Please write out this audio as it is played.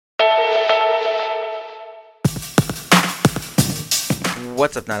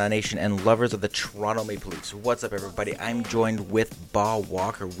What's up, Nana Nation and lovers of the Toronto Maple Leafs? What's up, everybody? I'm joined with Bob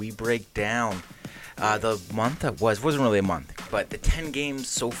Walker. We break down the month that wasn't really a month, but the 10 games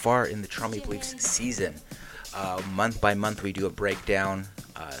so far in the Toronto Maple Leafs season. Month by month, we do a breakdown.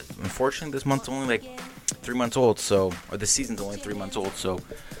 Unfortunately, this month's only like 3 months old, or the season's only 3 months old, so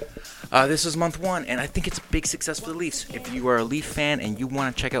this is month one, and I think it's a big success for the Leafs. If you are a Leaf fan and you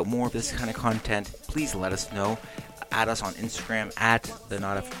want to check out more of this kind of content, please let us know. Add us on Instagram at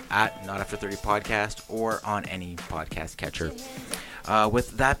Not After 30 Podcast or on any podcast catcher.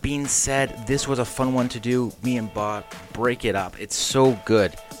 With that being said, this was a fun one to do. Me and Bob break it up. It's so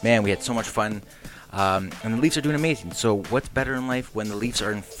good. Man, we had so much fun. And the Leafs are doing amazing. So what's better in life when the Leafs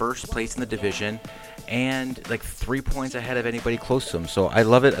are in first place in the division and like 3 points ahead of anybody close to them? So I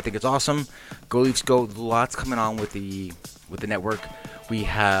love it. I think it's awesome. Go Leafs go. Lots coming on with the network. We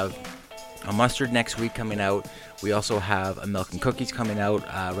have a Mustard next week coming out. We also have a Milk and Cookies coming out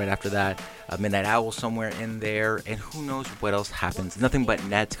right after that. A Midnight Owl somewhere in there. And who knows what else happens. Nothing But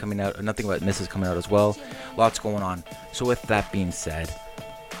Nets coming out. Nothing But Misses coming out as well. Lots going on. So with that being said,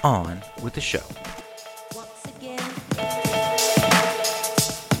 on with the show.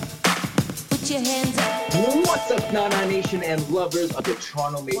 What's up, Nana Nation and lovers of the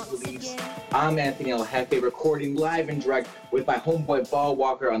Toronto Maple Leafs? I'm Anthony El Jefe, recording live and direct with my homeboy Bob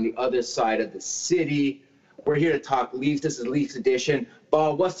Walker on the other side of the city. We're here to talk Leafs. This is Leafs Edition.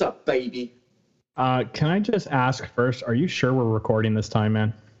 Bob, what's up, baby? Can I just ask first, are you sure we're recording this time,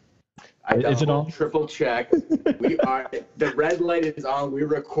 man? Is it all? Triple check. We are. The red light is on. We're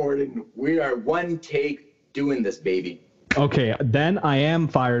recording. We are one take doing this, baby. Okay, then I am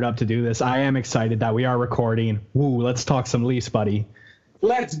fired up to do this. I am excited that we are recording. Woo, let's talk some Leafs, buddy.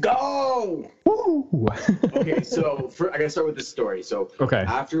 Let's go! Woo! Okay, so I gotta start with this story. So okay.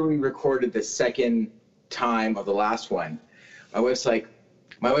 After we recorded the second time of the last one, my wife's like,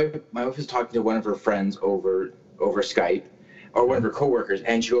 my wife was talking to one of her friends over Skype, or one of her coworkers,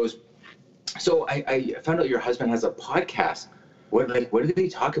 and she goes, "So I found out your husband has a podcast. What do they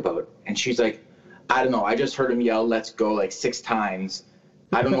talk about?" And she's like, "I don't know. I just heard him yell 'Let's go' like 6 times.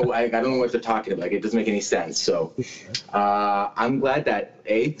 I don't know. I don't know what they're talking about. Like, it doesn't make any sense." So I'm glad that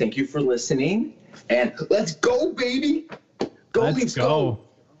thank you for listening, and let's go, baby. Let's go.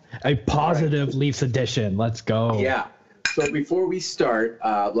 A positive right. Leafs edition. Let's go. Yeah. So before we start,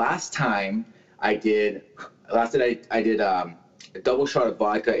 last night I did a double shot of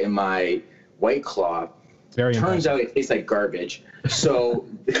vodka in my White Claw. Very Turns impressive. out it tastes like garbage. So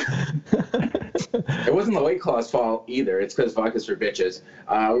it wasn't the White Claw's fault either. It's because vodka's for bitches.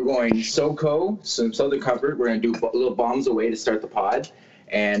 We're going SoCo, some Southern Comfort. We're going to do little bombs away to start the pod.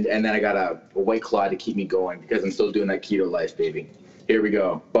 And then I got a White Claw to keep me going because I'm still doing that keto life, baby. Here we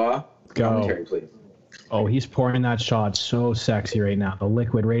go. Ba, commentary, please. Oh, he's pouring that shot so sexy right now. The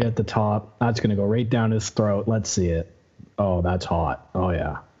liquid right at the top. That's going to go right down his throat. Let's see it. Oh, that's hot. Oh,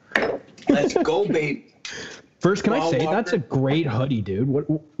 yeah. Let's go, babe. First, can I say, that's a great hoodie, dude.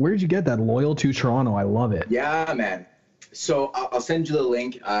 Where did you get that? Loyal to Toronto. I love it. Yeah, man. So I'll send you the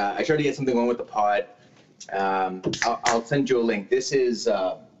link. I tried to get something going with the pod. I'll send you a link. This is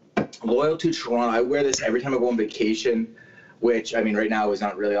Loyal to Toronto. I wear this every time I go on vacation, which, I mean, right now is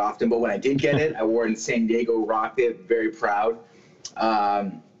not really often. But when I did get it, I wore it in San Diego, rocked it, very proud.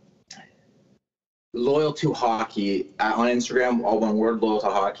 Loyal to Hockey on Instagram, all one word, Loyal to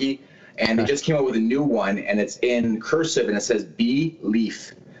Hockey. And they just came out with a new one, and it's in cursive, and it says "Be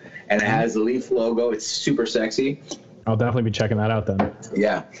Leaf," and it has the Leaf logo. It's super sexy. I'll definitely be checking that out then.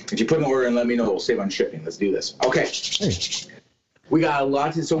 Yeah, if you put an order in, let me know. We'll save on shipping. Let's do this. Okay. Hey. We got a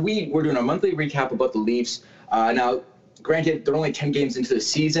lot to. So we're doing a monthly recap about the Leafs. Now, granted, they're only 10 games into the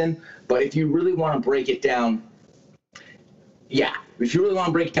season, but if you really want to break it down, when you have a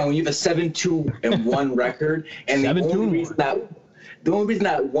 7-2-1 record, and the only reason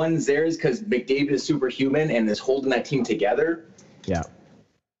that one's there is because McDavid is superhuman and is holding that team together. Yeah.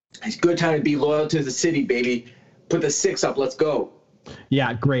 It's a good time to be loyal to the city, baby. Put the 6 up. Let's go.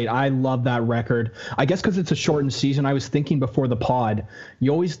 Yeah, great. I love that record. I guess because it's a shortened season, I was thinking before the pod,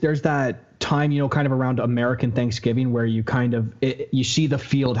 there's that time, kind of around American Thanksgiving where you you see the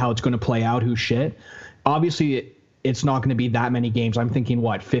field, how it's going to play out, who's shit. Obviously, it's not going to be that many games. I'm thinking,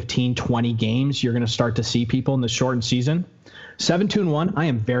 15, 20 games you're going to start to see people in the shortened season. 7-2-1, I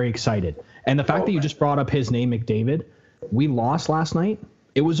am very excited. And the fact that you just brought up his name, McDavid, we lost last night.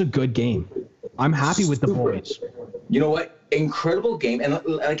 It was a good game. I'm happy with the boys. You know what? Incredible game. And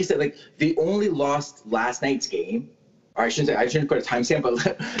like I said, they only lost last night's game. I shouldn't put a timestamp, but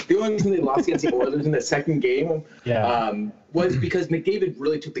the only reason they lost against the Oilers in the second game was because McDavid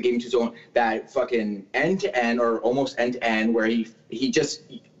really took the game into his own, that fucking end-to-end or almost end-to-end where he just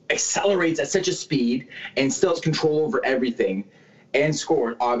accelerates at such a speed and still has control over everything and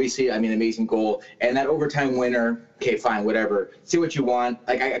scored, obviously, I mean, amazing goal. And that overtime winner, okay, fine, whatever. See what you want.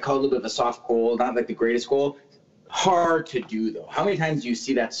 Like, I call it a little bit of a soft goal, not like the greatest goal. Hard to do, though. How many times do you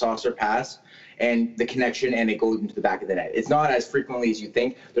see that saucer pass and the connection and it goes into the back of the net? It's not as frequently as you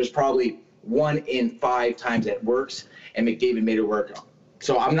think. There's probably 1 in 5 times that works, and McDavid made it work.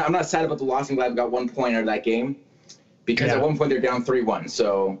 So I'm not sad about the loss. I'm glad we got 1 point out of that game because at one point they're down 3-1.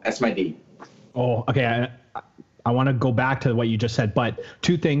 So that's my D. Oh, okay. I want to go back to what you just said, but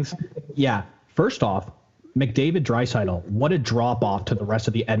 2 things. Yeah. First off, McDavid, Draisaitl, what a drop off to the rest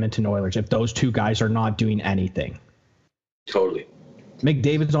of the Edmonton Oilers if those 2 guys are not doing anything. Totally.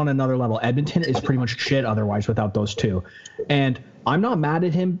 McDavid's on another level. Edmonton is pretty much shit otherwise without those 2. And I'm not mad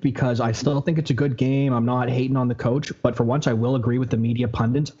at him because I still think it's a good game. I'm not hating on the coach, but for once I will agree with the media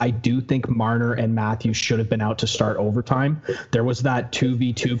pundits. I do think Marner and Matthews should have been out to start overtime. There was that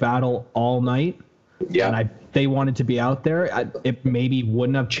 2v2 battle all night. Yeah. And they wanted to be out there. It maybe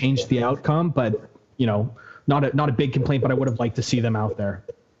wouldn't have changed the outcome, but not a big complaint, but I would have liked to see them out there.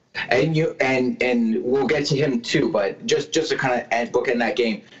 And we'll get to him too, but just to kind of bookend that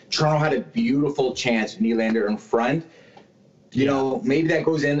game, Toronto had a beautiful chance, Nylander in front. Maybe that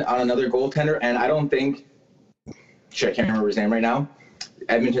goes in on another goaltender, and I don't think. Shit, I can't remember his name right now.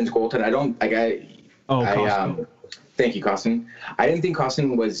 Edmonton's goaltender. Thank you, Costin. I didn't think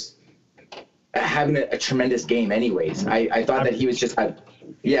Costin was having a tremendous game anyways. I thought that he was just and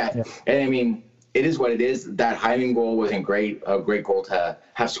I mean, it is what it is. That Hyman goal wasn't a great goal to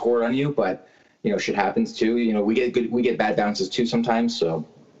have scored on you, but shit happens too. We get bad bounces too sometimes, so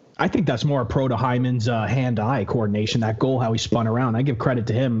I think that's more a pro to Hyman's hand-eye coordination. That goal, how he spun around, I give credit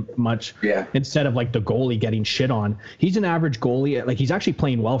to him much. Yeah. Instead of like the goalie getting shit on. He's an average goalie. Like, he's actually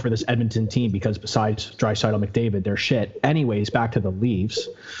playing well for this Edmonton team because besides Draisaitl, McDavid, they're shit. Anyways, back to the Leafs.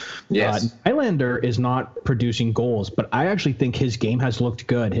 Yes. Nylander is not producing goals, but I actually think his game has looked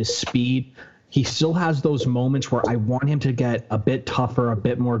good. His speed. He still has those moments where I want him to get a bit tougher, a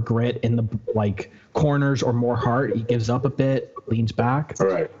bit more grit in the corners or more heart. He gives up a bit, leans back. All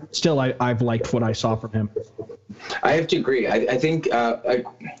right. Still, I've liked what I saw from him. I have to agree. I think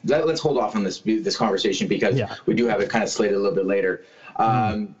let's hold off on this conversation because we do have it kind of slated a little bit later.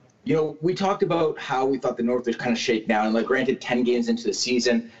 We talked about how we thought the North was kind of shaken down. And granted, 10 games into the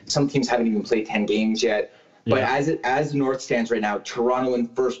season, some teams haven't even played 10 games yet. But as the North stands right now, Toronto in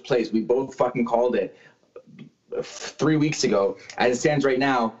first place. We both fucking called it 3 weeks ago. As it stands right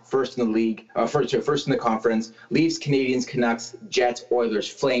now, first in the league, first in the conference. Leafs, Canadiens, Canucks, Jets, Oilers,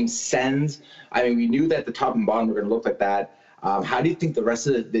 Flames, Sens. I mean, we knew that the top and bottom were going to look like that. How do you think the rest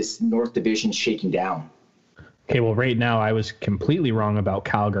of this North division is shaking down? Okay, well, right now I was completely wrong about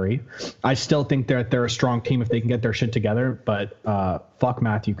Calgary. I still think they're a strong team if they can get their shit together, but fuck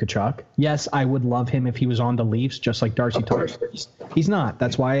Matthew Tkachuk. Yes, I would love him if he was on the Leafs, just like Darcy Tucker. He's not.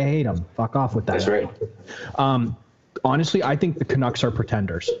 That's why I hate him. Fuck off with that. That's right. Honestly, I think the Canucks are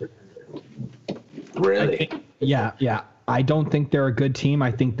pretenders. Really? Yeah. I don't think they're a good team.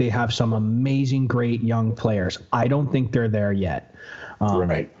 I think they have some amazing, great young players. I don't think they're there yet.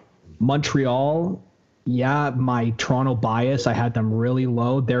 Right. Montreal... Yeah, my Toronto bias, I had them really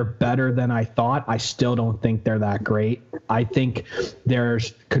low. They're better than I thought. I still don't think they're that great. I think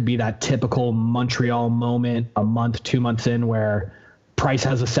could be that typical Montreal moment a month, 2 months in where Price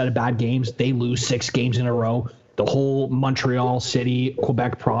has a set of bad games. They lose 6 games in a row. The whole Montreal city,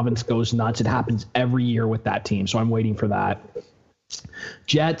 Quebec province goes nuts. It happens every year with that team, so I'm waiting for that.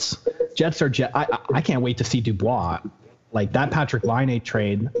 Jets are Jet. I can't wait to see Dubois. Like that Patrick Laine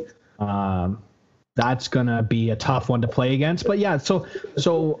trade. That's going to be a tough one to play against. But yeah, so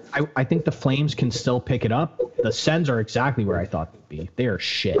I think the Flames can still pick it up. The Sens are exactly where I thought they'd be. They are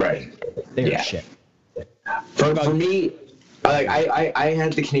shit. Right. They are shit. For me, I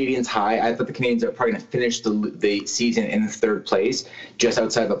had the Canadiens high. I thought the Canadiens are probably going to finish the season in third place, just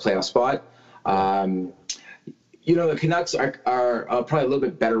outside the playoff spot. The Canucks are probably a little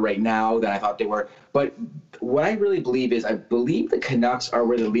bit better right now than I thought they were. But what I really believe is I believe the Canucks are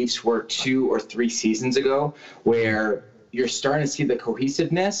where the Leafs were 2 or 3 seasons ago, where you're starting to see the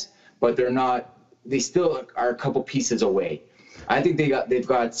cohesiveness, but they're not. They still are a couple pieces away. I think they've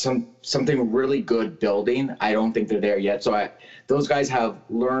got something really good building. I don't think they're there yet. So those guys have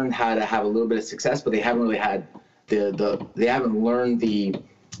learned how to have a little bit of success, but they haven't really had they haven't learned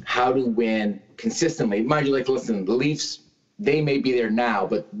how to win consistently. Mind you, listen, the Leafs they may be there now,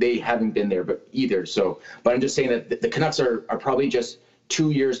 but they haven't been there but either. So, but I'm just saying that the Canucks are probably just 2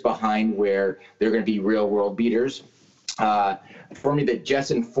 years behind where they're going to be real world beaters. For me, the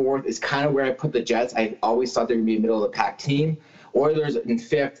Jets in fourth is kind of where I put the Jets. I always thought they were going to be a middle of the pack team. Oilers in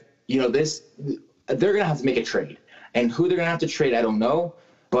fifth. They're going to have to make a trade. And who they're going to have to trade, I don't know.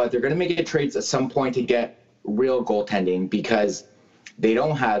 But they're going to make a trade at some point to get real goaltending because they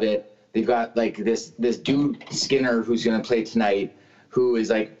don't have it. They've got like this dude Skinner who's going to play tonight, who is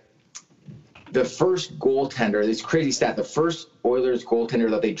like the first goaltender. This crazy stat: the first Oilers goaltender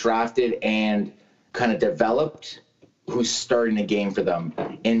that they drafted and kind of developed, who's starting a game for them,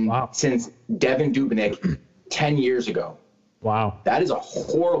 and since Devin Dubnyk 10 years ago. Wow, that is a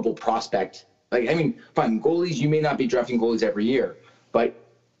horrible prospect. Like, I mean, fine, goalies, you may not be drafting goalies every year, but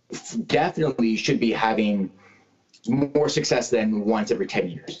definitely should be having more success than once every 10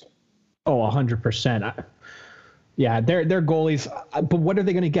 years. Oh, 100%. Yeah, they're goalies. But what are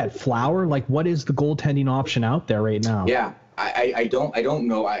they going to get? Flower? Like, what is the goaltending option out there right now? Yeah, I don't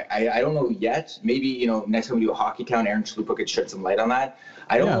know. I don't know yet. Maybe, next time we do a hockey count, Aaron Chalupa could shed some light on that.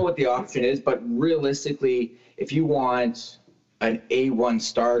 I don't know what the option is, but realistically, if you want an A1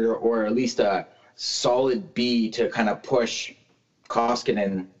 starter or at least a solid B to kind of push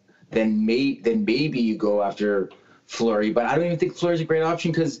Koskinen, then maybe you go after Fleury. But I don't even think Fleury's a great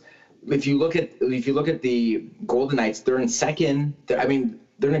option because if you look at the Golden Knights, they're in second. They're in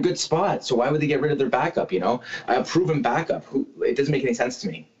a good spot. So why would they get rid of their backup? A proven backup. It doesn't make any sense to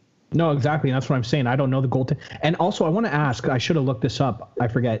me. No, exactly. And that's what I'm saying. I don't know the goaltender. And also, I want to ask, I should have looked this up. I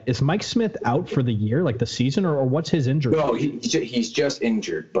forget. Is Mike Smith out for the year, like the season, or what's his injury? No, he's just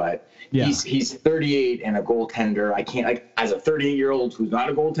injured, but he's 38 and a goaltender. I can't, like, as a 38-year-old who's not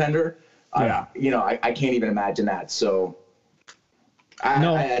a goaltender, I can't even imagine that. So, at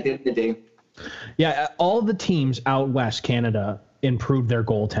the end of the day. Yeah, all the teams out west, Canada, improved their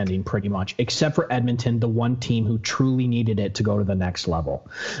goaltending pretty much, except for Edmonton, the one team who truly needed it to go to the next level.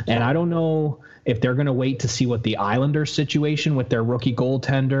 And I don't know if they're going to wait to see what the Islanders situation with their rookie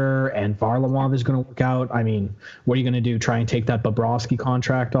goaltender and Varlamov is going to work out. I mean, what are you going to do? Try and take that Bobrovsky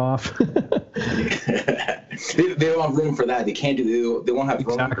contract off? They don't have room for that. They can't do. They won't have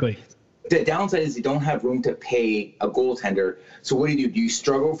room. Exactly. The downside is they don't have room to pay a goaltender. So what do? Do you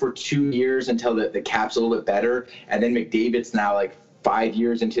struggle for 2 years until the cap's a little bit better, and then McDavid's now like 5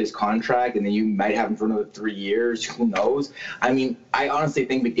 years into his contract, and then you might have him for another 3 years? Who knows? I mean, I honestly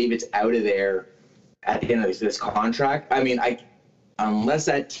think McDavid's out of there at the end of this contract. I mean, unless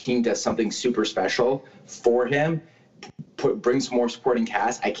that team does something super special for him, brings more supporting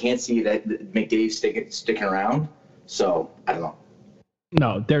cast, I can't see that McDavid's sticking around. So I don't know.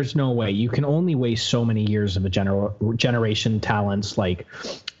 No, there's no way. You can only waste so many years of a generation talents like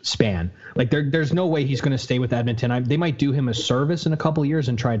span. Like there's no way he's going to stay with Edmonton. They might do him a service in a couple of years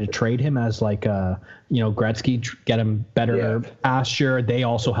and try to trade him as like Gretzky, get him better pasture. They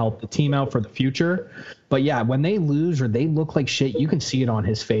also help the team out for the future. But yeah, when they lose or they look like shit, you can see it on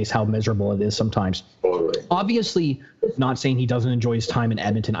his face how miserable it is sometimes. Totally. Obviously, not saying he doesn't enjoy his time in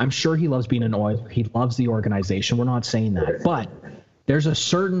Edmonton. I'm sure he loves being an Oiler. He loves the organization. We're not saying that, but there's a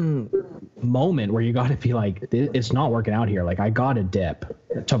certain moment where you got to be like, it's not working out here. Like, I got to dip.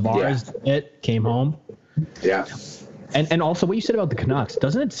 Tavares came home. Yeah. And also what you said about the Canucks,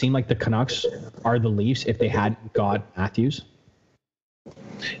 doesn't it seem like the Canucks are the Leafs if they hadn't got Matthews?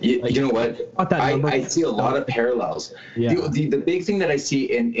 You know what? I see a lot of parallels. Yeah. The big thing that I see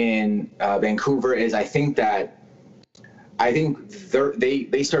in Vancouver is I think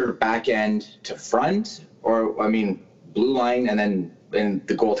they started back end to front, blue line, and then in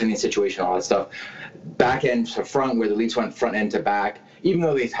the goaltending situation, all that stuff, back end to front, where the Leafs went front end to back. Even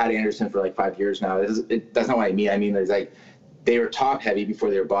though they've had Anderson for like 5 years now, that's not what I mean. I mean, there's like they were top heavy before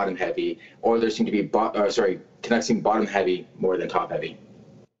they were bottom heavy, or there seemed to be Canucks seem bottom heavy more than top heavy.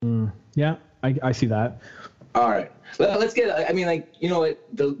 Yeah, I see that. All right, let's get. I mean, like, you know what,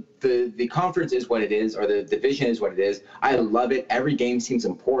 the conference is what it is, or the division is what it is. I love it. Every game seems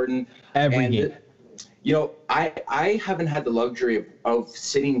important. Every game. I haven't had the luxury of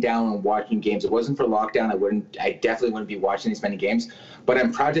sitting down and watching games. It wasn't for lockdown. I definitely wouldn't be watching these many games. But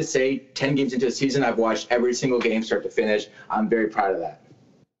I'm proud to say 10 games into the season, I've watched every single game start to finish. I'm very proud of that.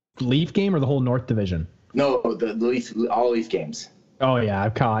 Leaf game or the whole North Division? No, all Leaf games. Oh, yeah.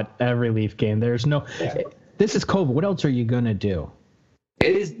 I've caught every Leaf game. There's no – This is COVID. What else are you going to do?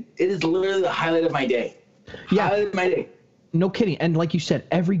 It is literally the highlight of my day. Yeah. Highlight of my day. No kidding. And like you said,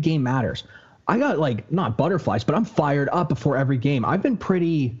 every game matters. I got, like, not butterflies, but I'm fired up before every game. I've been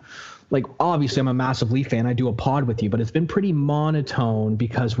pretty, like, obviously I'm a massive Leaf fan. I do a pod with you, but it's been pretty monotone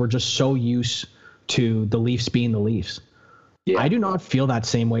because we're just so used to the Leafs being the Leafs. Yeah. I do not feel that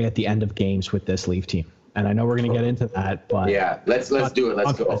same way at the end of games with this Leaf team. And I know we're going to get into that, but yeah, let's do it.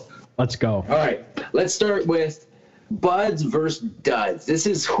 Let's go. Let's go. All right, let's start with buds versus duds. This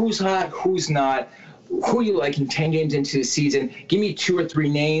is who's hot, who's not, who you like in 10 games into the season. Give me 2 or 3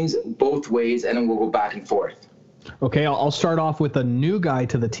 names both ways, and then we'll go back and forth. Okay, I'll start off with a new guy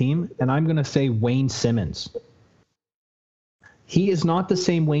to the team, and I'm going to say Wayne Simmons. He is not the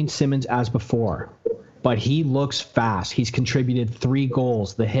same Wayne Simmons as before, but he looks fast. He's contributed 3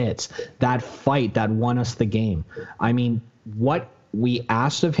 goals, the hits, that fight that won us the game. I mean, what we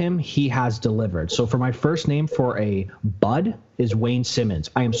asked of him, he has delivered. So for my first name for a bud is Wayne Simmons.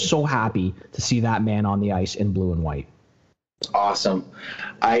 I am so happy to see that man on the ice in blue and white. Awesome.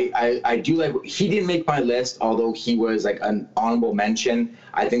 I do like, he didn't make my list, although he was like an honorable mention.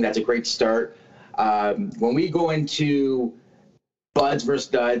 I think that's a great start. When we go into buds versus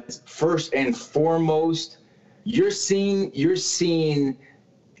duds, first and foremost, you're seeing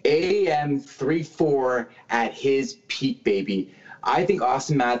AM 3-4 at his peak, baby. I think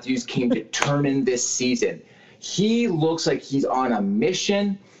Austin Matthews came determined this season. He looks like he's on a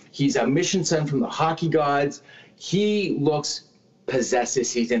mission. He's a mission sent from the hockey gods. He looks possessed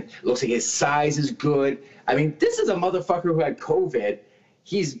this season. Looks like his size is good. I mean, this is a motherfucker who had COVID.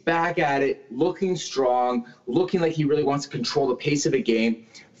 He's back at it, looking strong, looking like he really wants to control the pace of the game.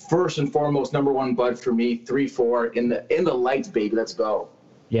 First and foremost, number 1 bud for me, 3-4 in the lights, baby. Let's go.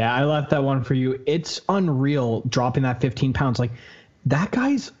 Yeah, I left that one for you. It's unreal dropping that 15 pounds. Like, that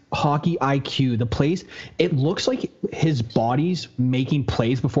guy's hockey IQ, the plays, it looks like his body's making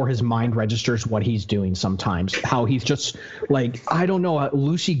plays before his mind registers what he's doing sometimes. How he's just, like, I don't know,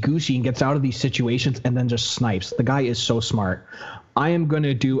 loosey-goosey and gets out of these situations and then just snipes. The guy is so smart. I am going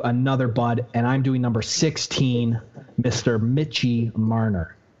to do another bud, and I'm doing number 16, Mr. Mitchie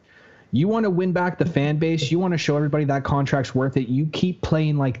Marner. You want to win back the fan base. You want to show everybody that contract's worth it. You keep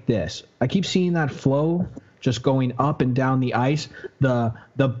playing like this. I keep seeing that flow just going up and down the ice. The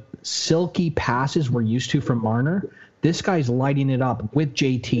silky passes we're used to from Marner. This guy's lighting it up with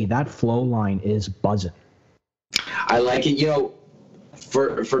JT. That flow line is buzzing. I like it. You know,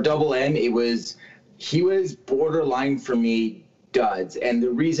 for Double M, he was borderline for me duds, and the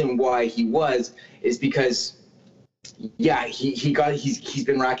reason why he is because. Yeah, he's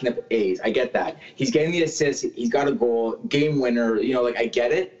been racking up A's. I get that. He's getting the assists. He's got a goal, game winner. You know, like, I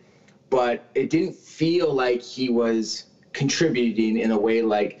get it, but it didn't feel like he was contributing in a way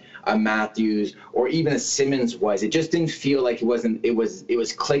like a Matthews or even a Simmons was. It just didn't feel like it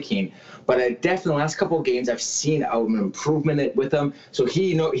was clicking. But I definitely, the last couple of games, I've seen an improvement with him. So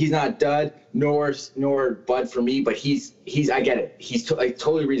he's not dud nor bud for me, but he's I get it. He's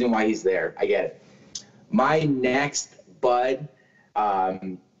totally the reason why he's there. I get it. My next bud,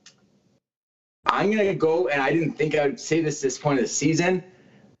 I'm going to go, and I didn't think I would say this point of the season,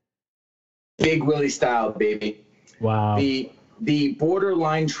 Big Willie style, baby. Wow. The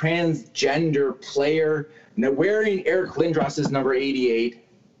borderline transgender player, now wearing Eric Lindros's number 88,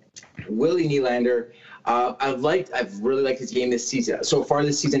 Willie Nylander. I've really liked his game this season. So far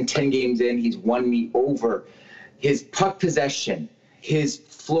this season, 10 games in, he's won me over. His puck possession, his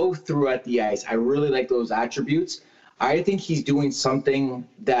flow through at the ice. I really like those attributes. I think he's doing something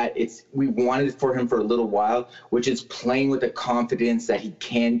that we wanted for him for a little while, which is playing with the confidence that he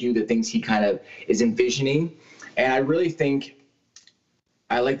can do the things he kind of is envisioning. And I really think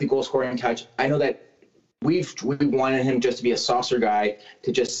I like the goal scoring touch. I know that we wanted him just to be a saucer guy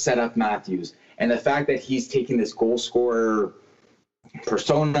to just set up Matthews. And the fact that he's taking this goal scorer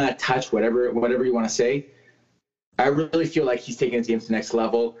persona, touch, whatever you want to say, I really feel like he's taking his game to the next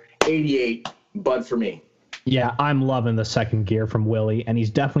level. 88, bud for me. Yeah, I'm loving the second gear from Willie, and he's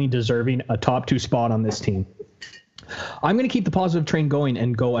definitely deserving a top 2 spot on this team. I'm going to keep the positive train going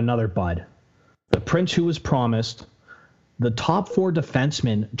and go another bud. The Prince who was promised, the top 4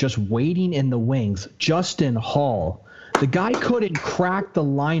 defensemen just waiting in the wings, Justin Hall. The guy couldn't crack the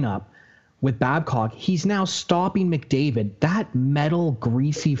lineup with Babcock. He's now stopping McDavid. That metal,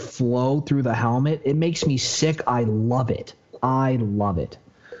 greasy flow through the helmet, it makes me sick. I love it. I love it.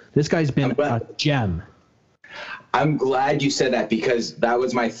 This guy's been a gem. I'm glad you said that, because that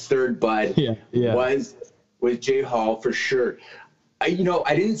was my third bud. Yeah. Was with Jay Hall for sure. I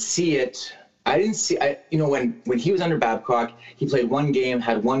didn't see it. When he was under Babcock, he played 1 game,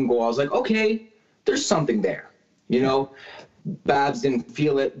 had 1 goal. I was like, okay, there's something there. Babs didn't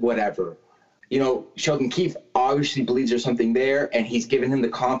feel it, whatever. Sheldon Keefe obviously believes there's something there, and he's given him the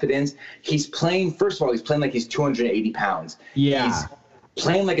confidence. He's playing, first of all, he's playing like he's 280 pounds. Yeah. He's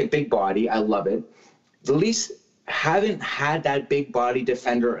playing like a big body. I love it. The Leafs haven't had that big body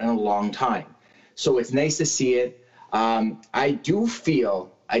defender in a long time. So it's nice to see it. I do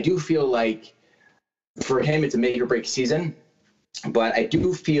feel like for him it's a make or break season, but I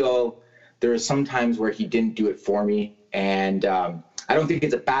do feel there are some times where he didn't do it for me, and I don't think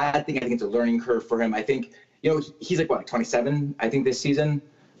it's a bad thing. I think it's a learning curve for him. I think he's like 27, I think, this season.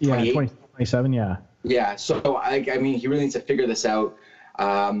 28? 27, yeah. Yeah, so I mean, he really needs to figure this out.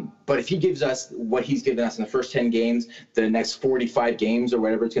 But if he gives us what he's given us in the first 10 games, the next 45 games or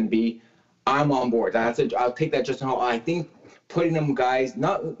whatever it's going to be, I'm on board. I'll take that Justin Holl. I think putting them guys,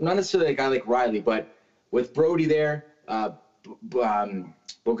 not necessarily a guy like Riley, but with Brody there, Bogosian,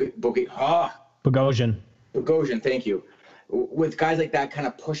 thank you. With guys like that kind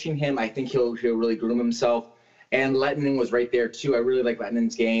of pushing him, I think he'll really groom himself. And Lettinen was right there too. I really like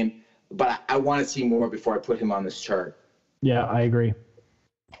Lettinen's game, but I want to see more before I put him on this chart. Yeah, I agree.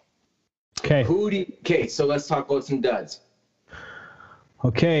 Okay. So let's talk about some duds.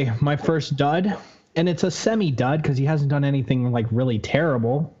 Okay, my first dud, and it's a semi-dud because he hasn't done anything like really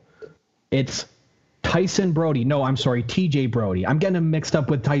terrible. It's Tyson Brody. No, I'm sorry, TJ Brody. I'm getting him mixed up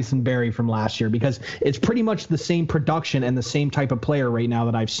with Tyson Barrie from last year because it's pretty much the same production and the same type of player right now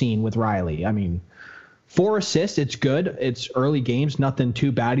that I've seen with Riley. I mean, 4 assists, it's good. It's early games, nothing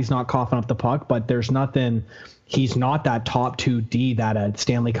too bad. He's not coughing up the puck, but there's nothing. He's not that top 2D that a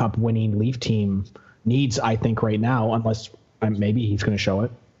Stanley Cup winning Leaf team needs, I think, right now, unless maybe he's going to show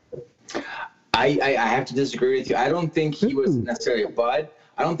it. I have to disagree with you. I don't think he was necessarily a bud.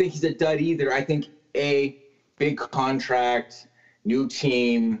 I don't think he's a dud either. I think big contract, new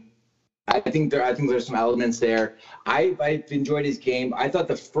team. I think there's some elements there. I've enjoyed his game. I thought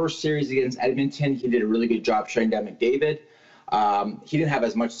the first series against Edmonton, he did a really good job shutting down McDavid. He didn't have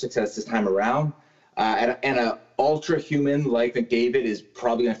as much success this time around. And an ultra human like McDavid is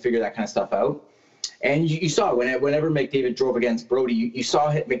probably going to figure that kind of stuff out. And you saw whenever McDavid drove against Brody, you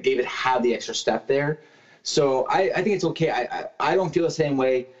saw McDavid have the extra step there. So I think it's okay. I don't feel the same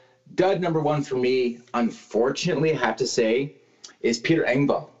way. Dud number 1 for me, unfortunately, I have to say, is Peter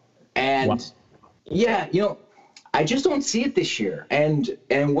Engvall. And yeah, I just don't see it this year. And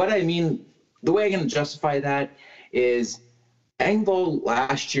what I mean, the way I'm going to justify that is Engvall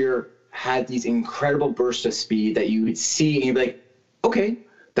last year had these incredible bursts of speed that you would see and you'd be like, okay,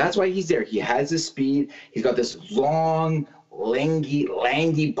 that's why he's there. He has this speed. He's got this long, lanky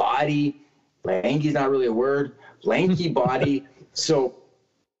body. Lanky's not really a word. Lanky body. So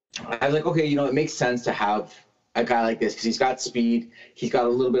I was like, okay, it makes sense to have a guy like this because he's got speed. He's got a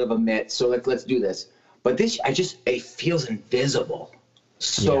little bit of a mitt. So let's do this. But this, it feels invisible.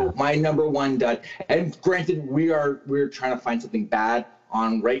 So my number 1 dud. And granted, we're trying to find something bad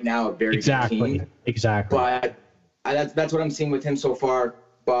on right now a very good team. Exactly. But that's what I'm seeing with him so far.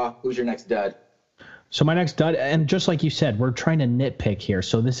 Bah, who's your next dud? So my next dud, and just like you said, we're trying to nitpick here.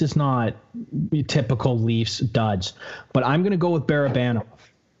 So this is not typical Leafs duds. But I'm going to go with Barabanov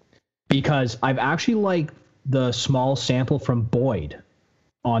because I've actually liked the small sample from Boyd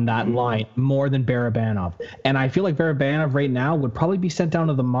on that line more than Barabanov. And I feel like Barabanov right now would probably be sent down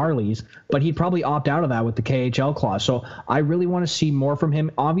to the Marlies, but he'd probably opt out of that with the KHL clause. So I really want to see more from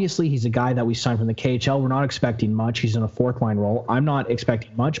him. Obviously, he's a guy that we signed from the KHL. We're not expecting much. He's in a 4th line role. I'm not expecting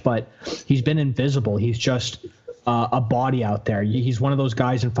much, but he's been invisible. He's just a body out there. He's one of those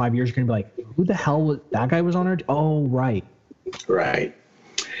guys in 5 years you're going to be like, who the hell was that guy was on our Oh, right. Right.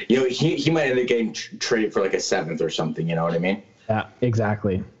 He might end up getting traded for like a 7th or something, you know what I mean? Yeah,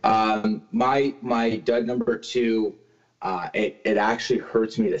 exactly. My dud number 2, it actually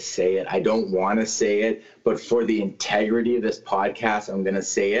hurts me to say it. I don't want to say it, but for the integrity of this podcast, I'm going to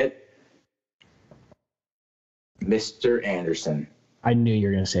say it. Mr. Anderson. I knew you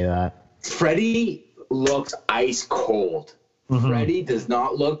were going to say that. Freddie looks ice cold. Mm-hmm. Freddie does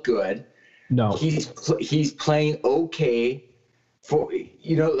not look good. No. He's playing okay. For like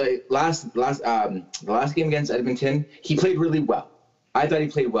the last game against Edmonton, he played really well. I thought he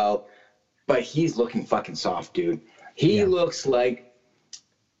played well, but he's looking fucking soft, dude. He looks like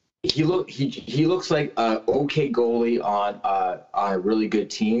he looks like a okay goalie on a really good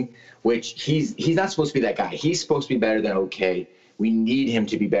team, which he's not supposed to be that guy. He's supposed to be better than okay. We need him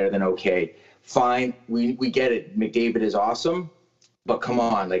to be better than okay. Fine, we get it. McDavid is awesome, but come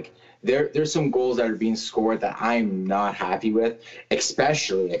on, like. There's some goals that are being scored that I'm not happy with,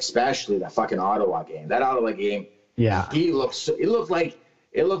 especially that fucking Ottawa game. That Ottawa game, yeah. It looked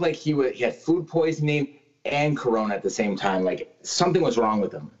like he had food poisoning and corona at the same time. Like something was wrong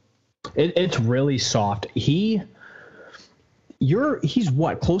with him. It's really soft. He's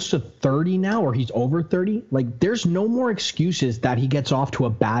what, close to 30 now, or he's over 30? Like, there's no more excuses that he gets off to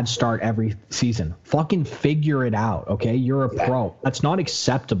a bad start every season. Fucking figure it out, okay? You're a pro. That's not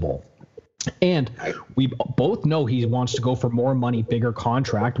acceptable. And we both know he wants to go for more money, bigger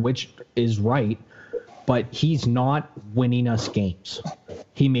contract, which is right, but he's not winning us games.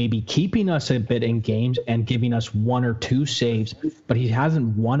 He may be keeping us a bit in games and giving us 1 or 2 saves, but he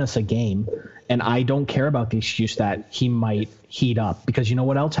hasn't won us a game. And I don't care about the excuse that he might heat up, because you know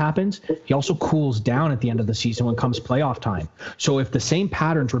what else happens? He also cools down at the end of the season when it comes playoff time. So if the same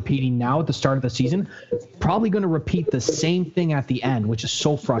pattern's repeating now at the start of the season, probably going to repeat the same thing at the end, which is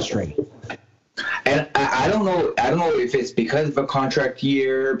so frustrating. And I don't know if it's because of a contract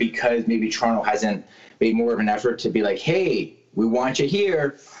year, because maybe Toronto hasn't made more of an effort to be like, hey, we want you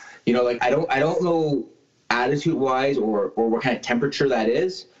here. You know, like I don't know attitude wise or what kind of temperature that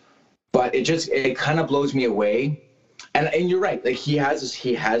is, but it kind of blows me away. And you're right, like he has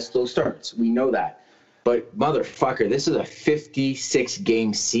slow starts. We know that. But motherfucker, this is a 56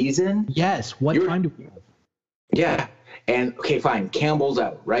 game season. Yes. What time do we have? Yeah. And okay, fine. Campbell's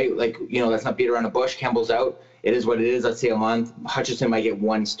out, right? Like, you know, let's not beat around the bush. Campbell's out. It is what it is. Let's say a month. Hutchinson might get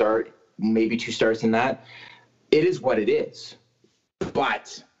 1 start, maybe 2 starts in that. It is what it is.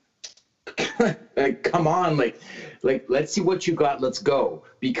 But like, come on, like let's see what you got. Let's go,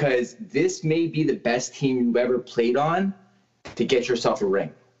 because this may be the best team you've ever played on to get yourself a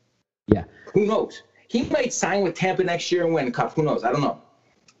ring. Yeah. Who knows? He might sign with Tampa next year and win a cup. Who knows? I don't know.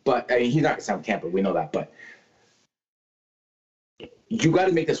 But I mean, he's not gonna sign with Tampa. We know that. But you got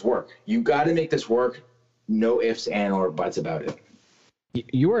to make this work. You got to make this work. No ifs and or buts about it.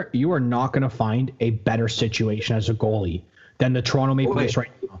 You are not going to find a better situation as a goalie than the Toronto Maple Leafs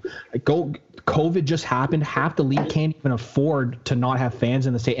right now. COVID just happened. Half the league can't even afford to not have fans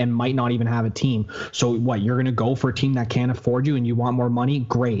in the state and might not even have a team. So what, you're going to go for a team that can't afford you and you want more money?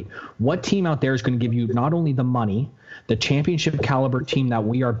 Great. What team out there is going to give you not only the money, the championship caliber team that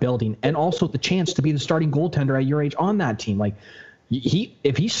we are building, and also the chance to be the starting goaltender at your age on that team? Like,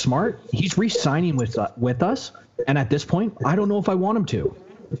 if he's smart, he's re-signing with us. And at this point, I don't know if I want him to.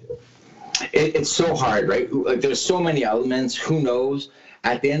 It's so hard, right? Like, there's so many elements. Who knows?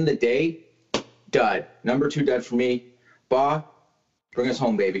 At the end of the day, dud. Number 2 dud for me. Bah, bring us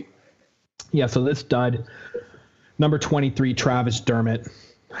home, baby. Yeah, so this dud, number 23, Travis Dermott.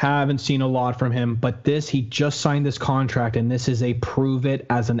 Haven't seen a lot from him, but he just signed this contract, and this is a prove it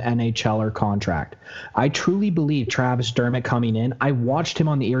as an NHLer contract. I truly believe Travis Dermott coming in. I watched him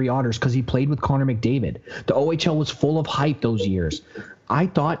on the Erie Otters because he played with Connor McDavid. The OHL was full of hype those years. I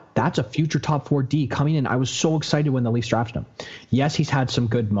thought that's a future top 4 D coming in. I was so excited when the Leafs drafted him. Yes, he's had some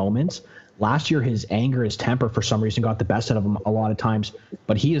good moments. Last year, his anger, his temper, for some reason, got the best out of him a lot of times.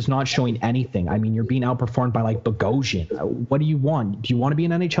 But he is not showing anything. I mean, you're being outperformed by, like, Bogosian. What do you want? Do you want to be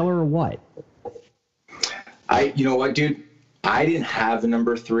an NHLer or what? You know what, dude? I didn't have a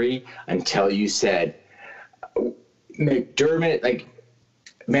number 3 until you said McDermott. Like,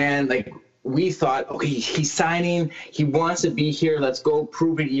 man, like, we thought, okay, he's signing. He wants to be here. Let's go.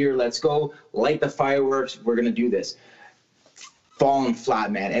 Prove it year. Let's go. Light the fireworks. We're going to do this. Falling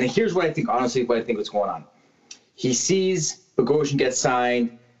flat, man. And here's what I think, honestly, what's going on. He sees Bogosian get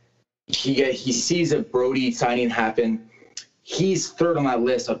signed. He sees a Brody signing happen. He's third on that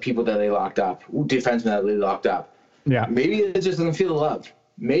list of people that they locked up, defensemen that they locked up. Yeah. Maybe it just doesn't feel the love.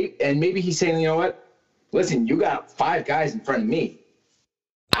 Maybe he's saying, you know what? Listen, you got 5 guys in front of me.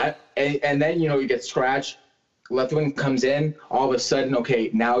 And then, you know, you get scratched. Lethwin comes in. All of a sudden, okay,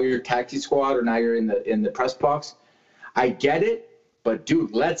 now you're taxi squad, or now you're in the press box. I get it. But,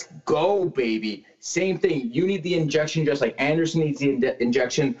 dude, let's go, baby. Same thing. You need the injection just like Anderson needs the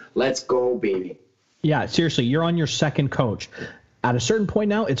injection. Let's go, baby. Yeah, seriously, you're on your second coach. At a certain point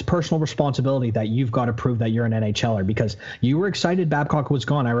now, it's personal responsibility that you've got to prove that you're an NHLer, because you were excited Babcock was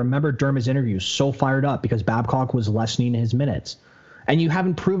gone. I remember Dermott's interviews so fired up because Babcock was lessening his minutes. And you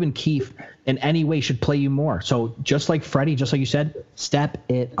haven't proven Keefe in any way should play you more. So just like Freddie, just like you said, step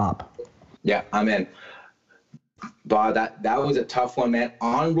it up. Yeah, I'm in. Bob, that was a tough one, man.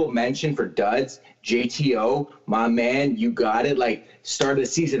 Honorable mention for duds. JTO, my man, you got it. Like, started the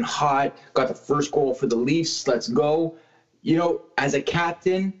season hot, got the first goal for the Leafs. Let's go. You know, as a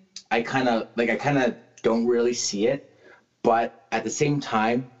captain, I kind of don't really see it. But at the same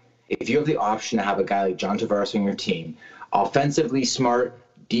time, if you have the option to have a guy like John Tavares on your team, offensively smart,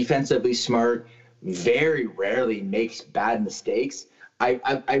 defensively smart, very rarely makes bad mistakes.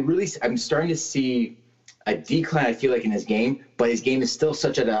 I'm starting to see a decline, I feel like, in his game, but his game is still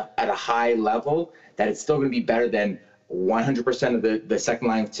such at a high level that it's still going to be better than 100% of the second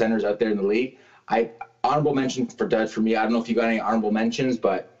line centers out there in the league. Honorable mention for Dud for me. I don't know if you got any honorable mentions,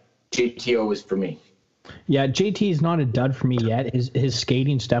 but JTO was for me. Yeah, JT is not a dud for me yet. His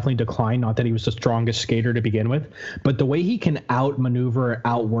skating's definitely declined. Not that he was the strongest skater to begin with, but the way he can outmaneuver,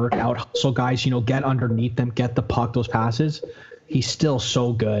 outwork, out hustle guys, get underneath them, get the puck, those passes, he's still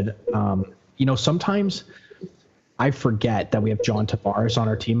so good. Sometimes I forget that we have John Tavares on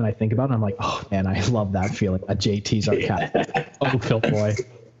our team, and I think about it, and I'm like, oh man, I love that feeling that JT's our captain. Oh, Phil boy.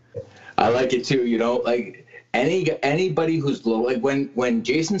 I like it too. Like anybody who's low, like when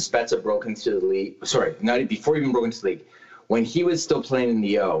Jason Spezza broke into the league. Sorry, not before he even broke into the league. When he was still playing in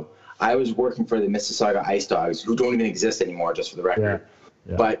the O, I was working for the Mississauga Ice Dogs, who don't even exist anymore, just for the record.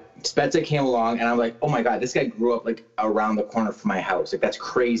 Yeah. But Spezza came along, and I'm like, oh my god, this guy grew up like around the corner from my house. Like that's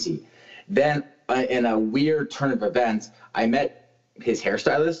crazy. Then in a weird turn of events, I met his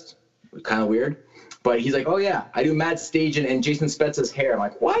hairstylist. It was kind of weird. But he's like, oh, yeah, I do Matt Stajan and Jason Spezza's hair. I'm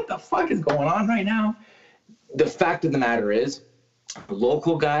like, what the fuck is going on right now? The fact of the matter is,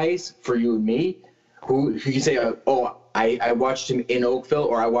 local guys, for you and me, who you can say, I watched him in Oakville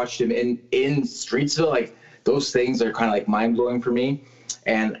or I watched him in Streetsville, like those things are kind of like mind-blowing for me.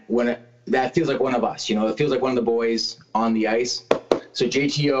 And that feels like one of us, it feels like one of the boys on the ice. So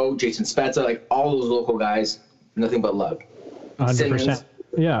JTO, Jason Spezza, like all those local guys, nothing but love. 100%. Simmons,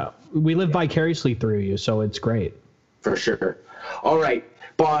 yeah, we live vicariously through you, so it's great. For sure. All right,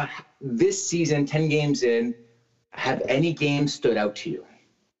 but this season, 10 games in, have any games stood out to you?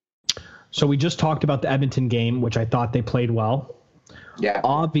 So we just talked about the Edmonton game, which I thought they played well. Yeah.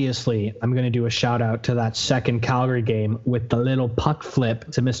 Obviously, I'm going to do a shout out to that second Calgary game with the little puck flip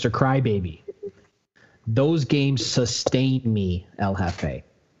to Mr. Crybaby. Those games sustain me, El Jefe.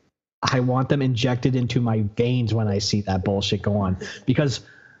 I want them injected into my veins when I see that bullshit go on. Because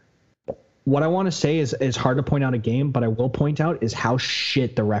what I want to say is hard to point out a game, but I will point out is how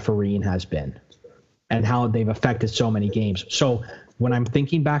shit the refereeing has been and how they've affected so many games. So when I'm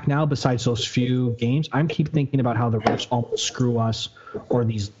thinking back now, besides those few games, I keep thinking about how the refs almost screw us or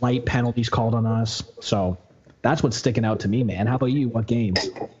these light penalties called on us. So that's what's sticking out to me, man. How about you? What games?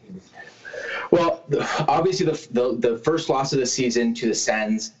 Well, obviously the first loss of the season to the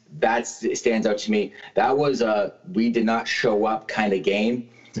Sens, that stands out to me. That was a we did not show up kind of game.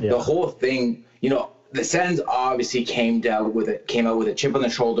 Yeah. The whole thing, the Sens obviously came out with a chip on the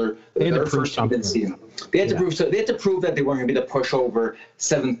shoulder. Their first game of the season. They had to prove that they weren't going to be the pushover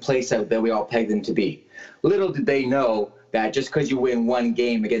seventh place that we all pegged them to be. Little did they know that just because you win one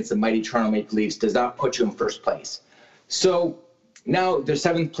game against the mighty Toronto Maple Leafs does not put you in first place. So now they're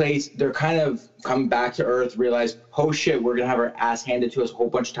seventh place. They're kind of coming back to earth, realize, oh shit, we're going to have our ass handed to us a whole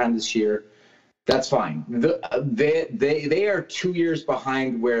bunch of times this year. That's fine. They are 2 years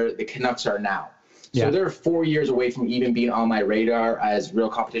behind where the Canucks are now. So they're 4 years away from even being on my radar as real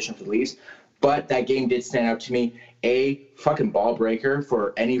competition for the Leafs. But that game did stand out to me. A fucking ball breaker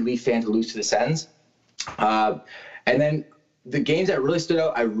for any Leaf fan to lose to the Sens. And then the games that really stood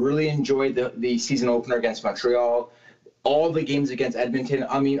out, I really enjoyed the season opener against Montreal. All the games against Edmonton.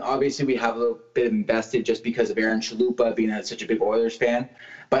 I mean, obviously we have a bit invested just because of Aaron Chalupa being such a big Oilers fan.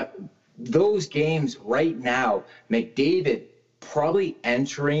 But those games right now, McDavid probably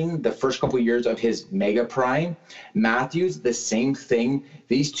entering the first couple of years of his mega prime. Matthews, the same thing.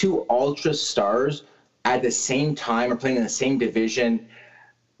 These two ultra stars at the same time are playing in the same division.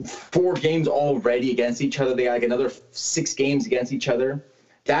 4 games already against each other. They got like another 6 games against each other.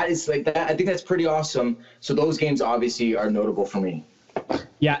 That is like that. I think that's pretty awesome. So those games obviously are notable for me.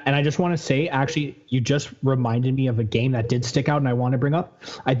 Yeah, and I just want to say, actually, you just reminded me of a game that did stick out and I want to bring up.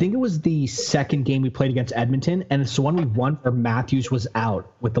 I think it was the second game we played against Edmonton, and it's the one we won where Matthews was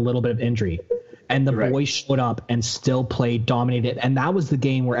out with a little bit of injury. And the boys showed up and still played, dominated. And that was the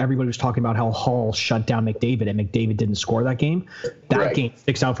game where everybody was talking about how Hull shut down McDavid, and McDavid didn't score that game. That game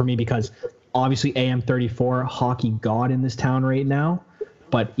sticks out for me because obviously AM34, hockey god in this town right now.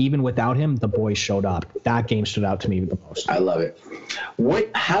 But even without him, the boys showed up. That game stood out to me the most. I love it.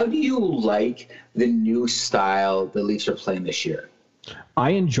 How do you like the new style the Leafs are playing this year? I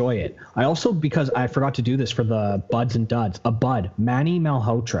enjoy it. I also, because I forgot to do this for the Buds and Duds, a Bud, Manny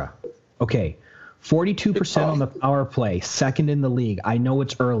Malhotra. Okay, 42% on the power play, second in the league. I know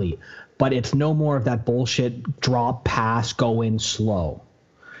it's early, but it's no more of that bullshit drop, pass, go in slow.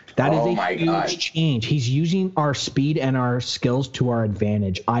 That is a huge change. He's using our speed and our skills to our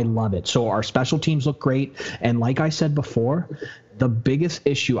advantage. I love it. So our special teams look great. And like I said before, the biggest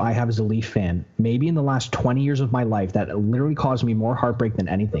issue I have as a Leaf fan, maybe in the last 20 years of my life, that literally caused me more heartbreak than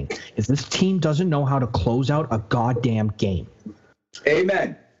anything, is this team doesn't know how to close out a goddamn game.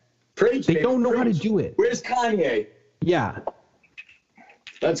 Amen. Preach. They don't know how to do it. Where's Kanye? Yeah.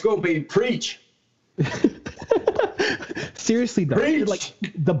 Let's go, baby. Preach. Seriously though, Preach. like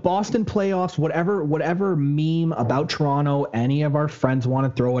the Boston playoffs, whatever meme about Toronto any of our friends want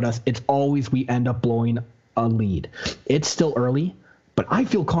to throw at us, it's always we end up blowing a lead. It's still early, but I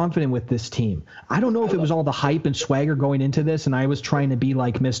feel confident with this team. I don't know if it was all the hype and swagger going into this, and I was trying to be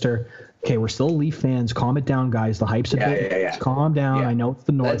like Mr. Okay, we're still Leaf fans. Calm it down, guys. The hype's a bit. Yeah. Calm down. Yeah. I know it's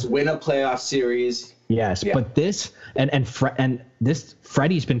the North. Let's win a playoff series. Yes, Yeah. but this and this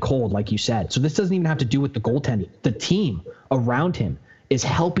Freddie's been cold, like you said. So this doesn't even have to do with the goaltending. The team around him is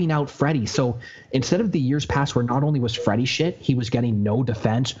helping out Freddie. So instead of the years past where not only was Freddie shit, he was getting no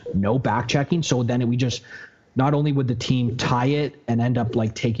defense, no back checking. So then we just not only would the team tie it and end up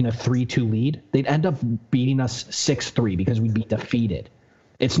like taking a 3-2 lead, they'd end up beating us 6-3 because we'd be defeated.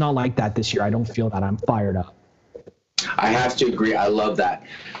 It's not like that this year. I don't feel that. I'm fired up. I have to agree. I love that.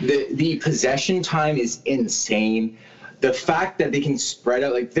 The possession time is insane. The fact that they can spread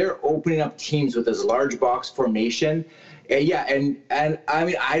out, like they're opening up teams with this large box formation. And I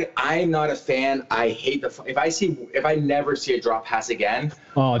mean, I'm not a fan. I hate if I never see a drop pass again,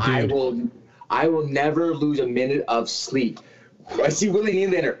 Oh, dude. I will never lose a minute of sleep. I see Willie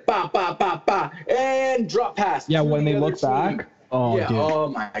Nylander, and drop pass. Yeah, when they the look other team. back. Oh, Yeah. dude. Oh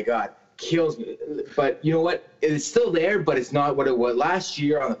my God. Kills me. But you know what? It's still there, but it's not what it was last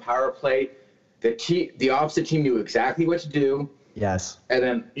year on the power play. The opposite team knew exactly what to do, Yes. and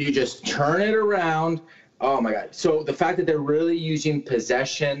then you just turn it around. Oh my God. So the fact that they're really using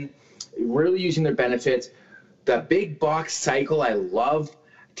possession, really using their benefits, the big box cycle, I love.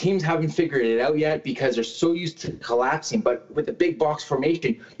 Teams haven't figured it out yet because they're so used to collapsing. But with the big box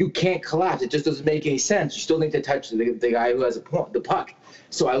formation, you can't collapse. It just doesn't make any sense. You still need to touch the guy who has the puck.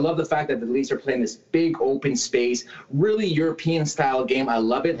 So I love the fact that the Leafs are playing this big open space, really European-style game. I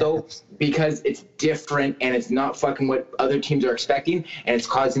love it, though, because it's different and it's not fucking what other teams are expecting, and it's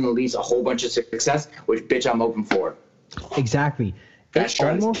causing the Leafs a whole bunch of success, which, bitch, I'm open for. Exactly. That It's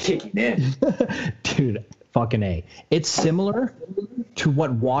shot is almost- kicking in. Dude, fucking A. It's similar to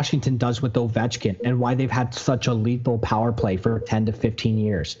what Washington does with Ovechkin and why they've had such a lethal power play for 10 to 15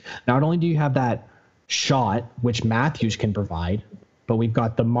 years. Not only do you have that shot, which Matthews can provide, but we've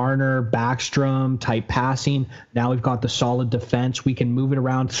got the Marner, Backstrom type passing. Now we've got the solid defense. We can move it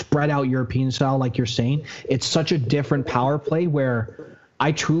around, spread out European style, like you're saying. It's such a different power play where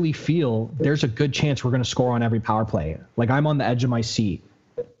I truly feel there's a good chance we're going to score on every power play. Like I'm on the edge of my seat.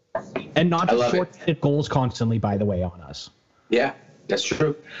 And not I just love it. short-handed goals constantly, by the way, on us. Yeah, that's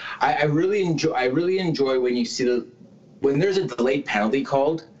true. I really enjoy when you see when there's a delayed penalty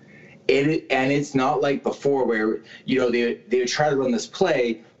called, and it's not like before where they would try to run this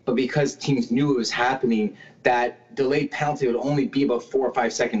play, but because teams knew it was happening, that delayed penalty would only be about 4 or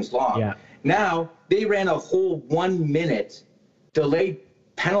 5 seconds long. Yeah. Now they ran a whole 1 minute delayed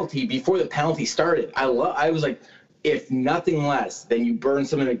penalty before the penalty started. I was like, if nothing less than you burn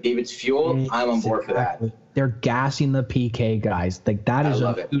some of McDavid's fuel, I'm on board for that. They're gassing the PK guys. Like that is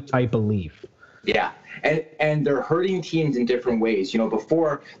love a it. new type of Leaf. Yeah, and they're hurting teams in different ways.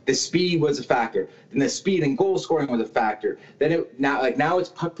 Before the speed was a factor, then the speed and goal scoring was a factor. Then now it's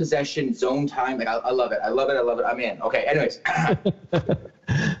puck possession, zone time. Like I love it. I'm in. Okay, anyways,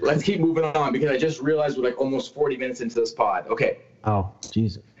 let's keep moving on because I just realized we're like almost 40 minutes into this pod. Okay. Oh,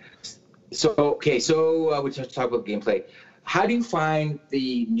 Jesus. So we just talk about gameplay. How do you find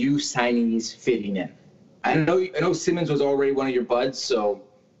the new signees fitting in? I know Simmons was already one of your buds, so.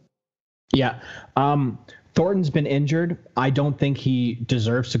 Yeah. Thornton's been injured. I don't think he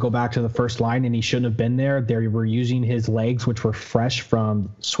deserves to go back to the first line, and he shouldn't have been there. They were using his legs, which were fresh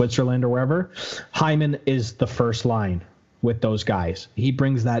from Switzerland or wherever. Hyman is the first line with those guys. He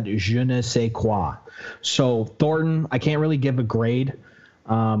brings that je ne sais quoi. So Thornton, I can't really give a grade.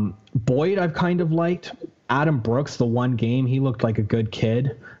 Boyd, I've kind of liked. Adam Brooks, the one game, he looked like a good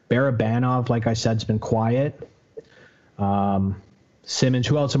kid. Barabanov, like I said, has been quiet. Simmons,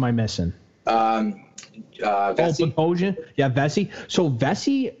 who else am I missing? Vesey. Bogosian. Yeah, Vesey. So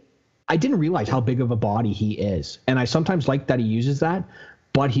Vesey, I didn't realize how big of a body he is. And I sometimes like that he uses that,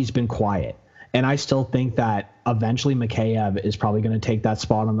 but he's been quiet. And I still think that eventually Mikheyev is probably going to take that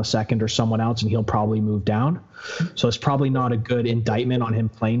spot on the second or someone else, and he'll probably move down. So it's probably not a good indictment on him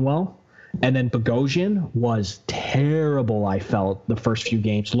playing well. And then Bogosian was terrible, I felt, the first few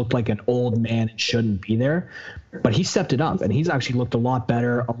games. Looked like an old man and shouldn't be there. But he stepped it up, and he's actually looked a lot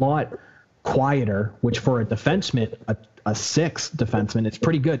better, a lot quieter, which for a defenseman, a sixth defenseman, it's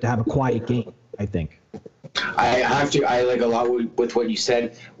pretty good to have a quiet game, I think. I like a lot with what you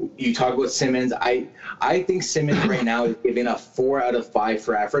said. You talk about Simmons. I think Simmons right now is giving a 4 out of 5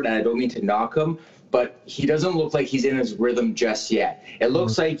 for effort, and I don't mean to knock him, but he doesn't look like he's in his rhythm just yet. It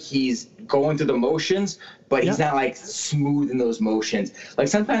looks like he's going through the motions, but he's not like smooth in those motions. Like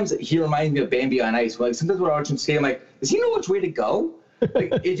sometimes he reminds me of Bambi on Ice. Like sometimes when I watch him skate, I'm like, does he know which way to go?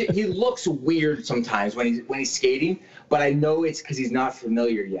 Like he looks weird sometimes when he's skating, but I know it's because he's not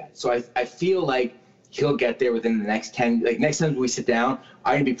familiar yet. So I feel like he'll get there within the next 10. Like next time we sit down,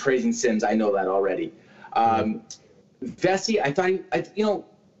 I'm gonna be praising Sims. I know that already. Vesey, I thought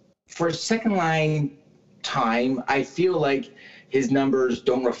for a second line time, I feel like his numbers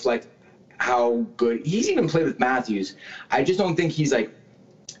don't reflect how good he's even played with Matthews. I just don't think he's like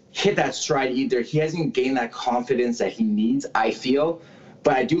hit that stride either. He hasn't gained that confidence that he needs, I feel.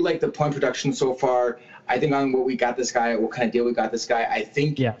 But I do like the point production so far. I think on what kind of deal we got this guy, I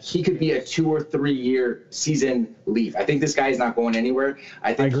think he could be a 2 or 3 year season Leaf. I think this guy is not going anywhere.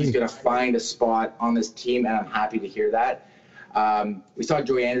 I think he's going to find a spot on this team, and I'm happy to hear that. We saw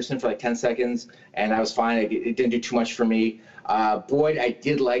Joey Anderson for like 10 seconds, and that was fine. It didn't do too much for me. Boyd, I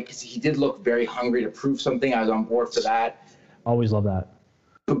did like because he did look very hungry to prove something. I was on board for that. Always love that.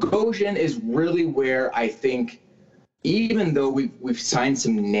 Bogosian is really where I think, even though we've signed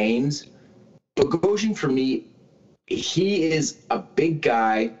some names, Bogosian for me, he is a big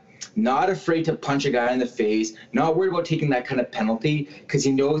guy, not afraid to punch a guy in the face, not worried about taking that kind of penalty because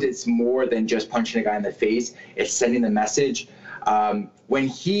he knows it's more than just punching a guy in the face. It's sending the message.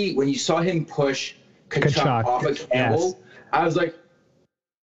 When you saw him push Tkachuk off of Campbell, I was like,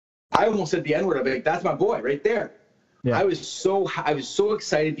 I almost said the N-word. I'm like, that's my boy right there. Yeah. I was so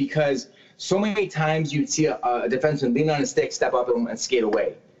excited because so many times you'd see a defenseman lean on his stick, step up and skate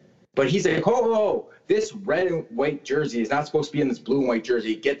away. But he's like, oh, this red and white jersey is not supposed to be in this blue and white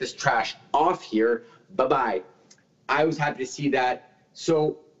jersey. Get this trash off here. Bye-bye. I was happy to see that.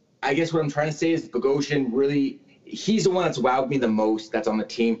 So I guess what I'm trying to say is Bogosian really, he's the one that's wowed me the most that's on the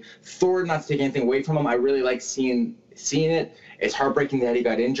team. Thor, not to take anything away from him, I really like seeing it. It's heartbreaking that he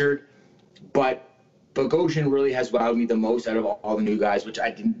got injured. But Bogosian really has wowed me the most out of all the new guys, which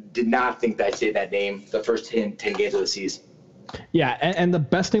I did not think that I'd say that name the first 10 games of the season. Yeah, and the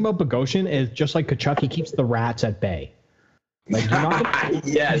best thing about Bogosian is just like Tkachuk, he keeps the rats at bay. Like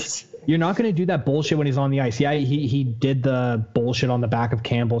you're not going to do that bullshit when he's on the ice. Yeah, he did the bullshit on the back of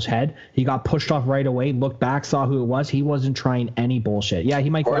Campbell's head. He got pushed off right away, looked back, saw who it was. He wasn't trying any bullshit. Yeah, he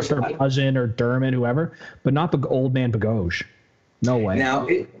might go after Cousin or Dermott, whoever, but not the old man Bogosian. No way. Now,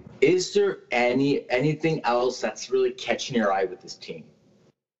 is there anything else that's really catching your eye with this team?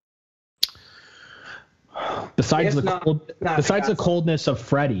 Besides the coldness of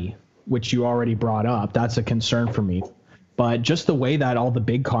Freddie, which you already brought up, that's a concern for me. But just the way that all the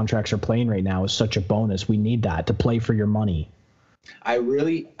big contracts are playing right now is such a bonus. We need that to play for your money. I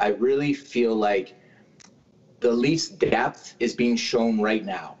really feel like the least depth is being shown right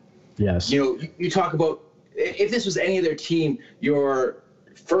now. Yes. You talk about if this was any other team, your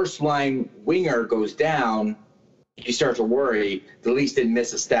first line winger goes down, you start to worry. The Leafs didn't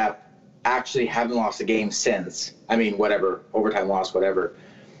miss a step. Actually haven't lost a game since. I mean, whatever, overtime loss, whatever.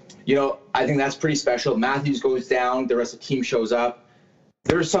 I think that's pretty special. Matthews goes down, the rest of the team shows up.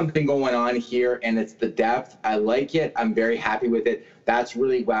 There's something going on here, and it's the depth. I like it. I'm very happy with it. That's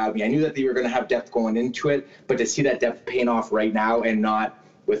really wowed me. I knew that they were going to have depth going into it, but to see that depth paying off right now and not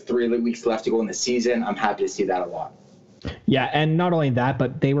with 3 weeks left to go in the season, I'm happy to see that a lot. Yeah, and not only that,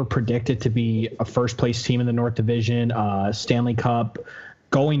 but they were predicted to be a first-place team in the North Division, Stanley Cup,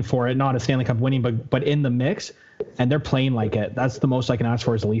 going for it, not a Stanley Cup winning, but in the mix, and they're playing like it. That's the most I can ask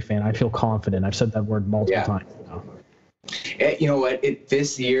for as a Leaf fan. I feel confident. I've said that word multiple times now. You know what?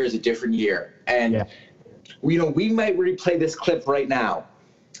 This year is a different year, and we might replay this clip right now,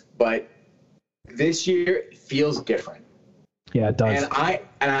 but this year feels different. Yeah, it does.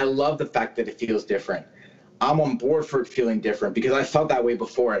 And I love the fact that it feels different. I'm on board for it feeling different because I felt that way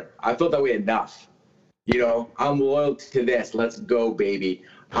before it. I felt that way enough. I'm loyal to this. Let's go, baby.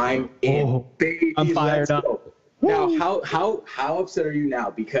 I'm in, baby. I'm fired up. Go. Now, how upset are you now?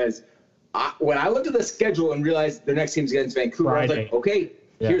 Because when I looked at the schedule and realized the next game's against Vancouver, Friday. I was like, okay,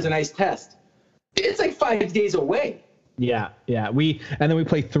 here's a nice test. It's like 5 days away. Yeah. And then we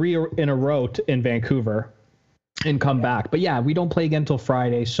play 3 in a row in Vancouver and come back. But yeah, we don't play again until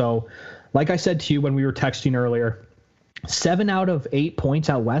Friday. So, like I said to you when we were texting earlier, 7 out of 8 points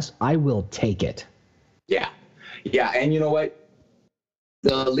out west, I will take it. Yeah, and you know what?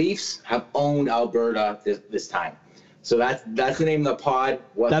 The Leafs have owned Alberta this time. So that's the name of the pod.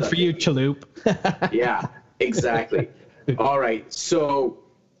 That's for you, Chalup. Yeah, exactly. All right, so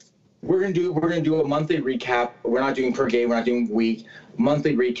we're gonna do a monthly recap. We're not doing per game. We're not doing week.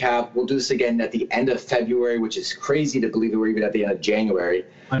 Monthly recap. We'll do this again at the end of February, which is crazy to believe that we're even at the end of January.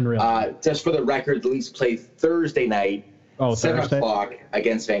 Unreal. Just for the record, the Leafs play Thursday night. Oh, 7 Thursday? o'clock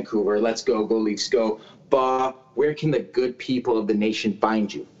against Vancouver. Let's go. Go Leafs, go. Bah, where can the good people of the nation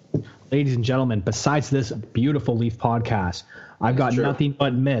find you? Ladies and gentlemen, besides this beautiful Leaf podcast, I've got true. Nothing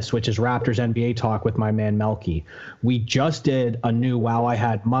But Miss, which is Raptors NBA talk with my man Melky. We just did a new Wow I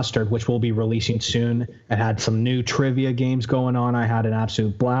Had Mustard, which we'll be releasing soon, and had some new trivia games going on. I had an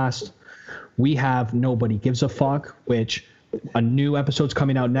absolute blast. We have Nobody Gives a Fuck, which a new episode's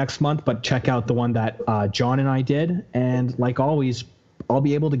coming out next month, but check out the one that John and I did. And like always, I'll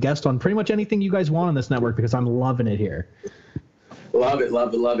be able to guest on pretty much anything you guys want on this network because I'm loving it here. Love it,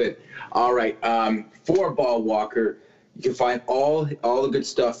 love it, love it. All right, for Ball Walker, you can find all the good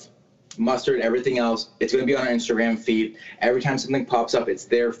stuff, Mustard, everything else. It's going to be on our Instagram feed. Every time something pops up, it's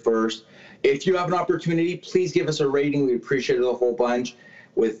there first. If you have an opportunity, please give us a rating. We appreciate it a whole bunch.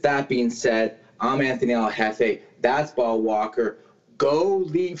 With that being said, I'm Anthony El Jefe. That's Ball Walker. Go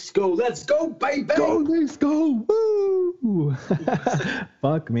Leafs, go. Let's go, baby. Go Leafs, go. Woo!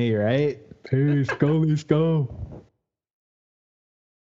 Fuck me, right? Peace. Go Leafs, go.